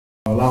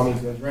Allow me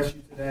to address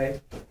you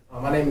today.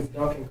 My name is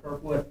Duncan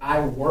Kirkwood.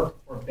 I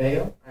work for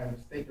BAEO. I am the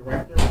state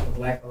director of the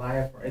Black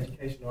Alliance for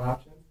Educational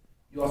Options.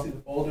 You all see the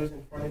folders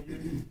in front of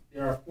you.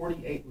 There are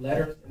 48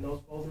 letters in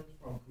those folders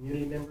from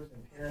community members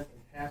and parents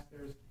and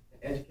pastors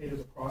and educators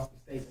across the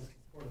state in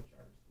support of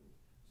charter schools.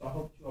 So I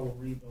hope you all will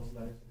read those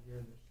letters and hear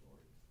their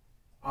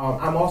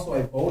stories. I'm also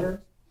a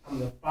voter. I'm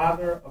the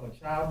father of a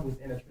child who is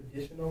in a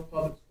traditional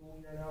public school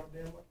here in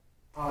Alabama.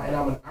 And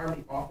I'm an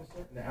Army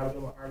officer in the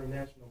Alabama Army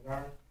National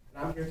Guard.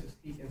 And I'm here to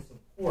speak in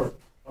support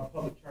of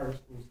public charter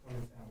schools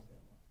coming to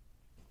Alabama.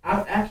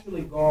 I've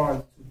actually gone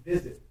to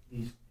visit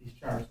these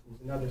charter schools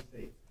in other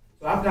states.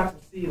 So I've got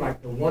to see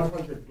like the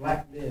 100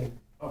 black men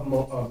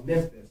of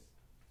Memphis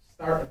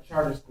start a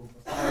charter school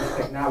for science,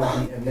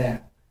 technology, and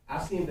math.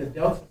 I've seen the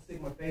Delta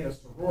Sigma Theta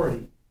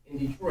sorority in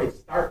Detroit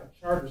start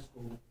a charter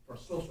school for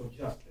social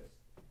justice.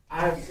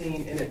 I've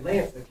seen in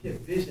Atlanta Kid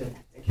Vision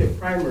and Kid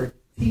Primary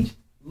teach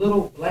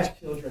little black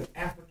children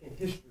African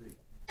history.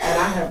 And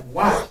I have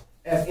watched,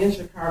 as in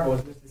Chicago,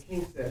 as Mr.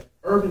 King said,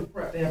 Urban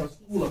Prep, they have a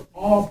school of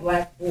all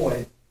black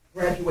boys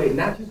graduate,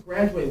 not just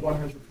graduate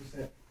 100%,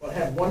 but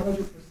have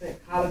 100%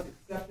 college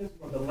acceptance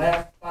for the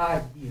last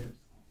 5 years.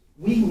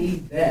 We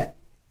need that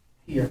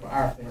here for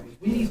our families.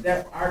 We need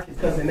that for our kids,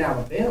 because in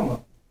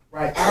Alabama,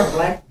 right, our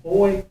black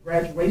boy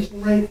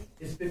graduation rate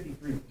is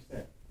 53%.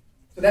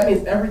 So that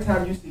means every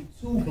time you see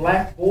 2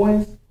 black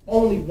boys,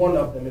 only one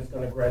of them is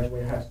going to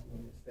graduate high school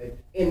in this state.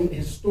 In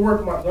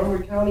historic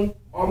Montgomery County,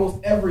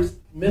 almost every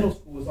middle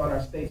school is on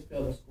our state's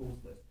failing schools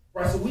list.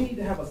 Right, so we need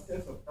to have a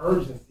sense of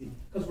urgency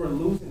because we're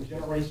losing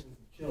generations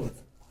of children.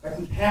 Like,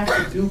 we have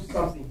to do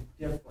something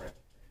different.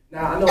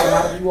 Now, I know a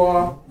lot of you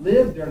all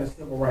lived during the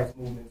civil rights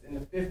movements in the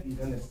 50s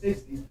and the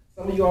 60s.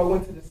 Some of you all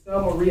went to the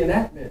Selma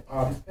reenactment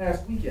this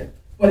past weekend.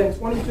 But in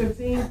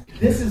 2015,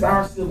 this is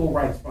our civil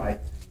rights fight.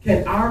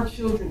 Can our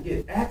children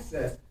get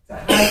access to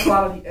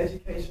high-quality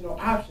educational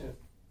options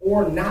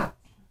or not?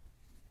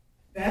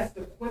 That's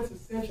the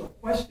quintessential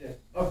question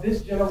of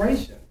this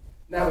generation.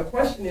 Now, the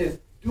question is,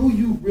 do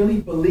you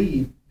really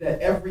believe that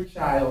every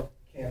child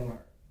can learn?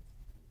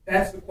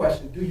 That's the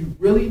question. Do you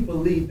really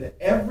believe that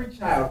every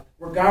child,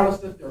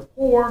 regardless if they're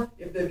poor,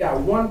 if they've got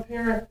 1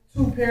 parent,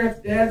 2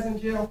 parents, dad's in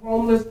jail,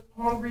 homeless,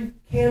 hungry,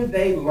 can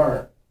they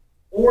learn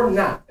or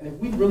not? And if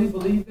we really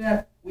believe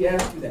that, we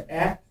ask you to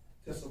act,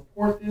 to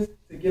support this,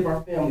 to give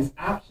our families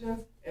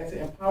options, and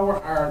to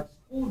empower our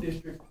school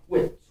districts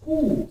with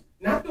tools,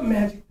 not the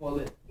magic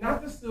bullet,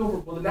 not the silver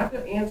bullet, not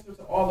the answer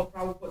to all the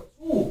problems, but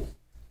tools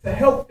to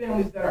help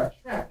families that are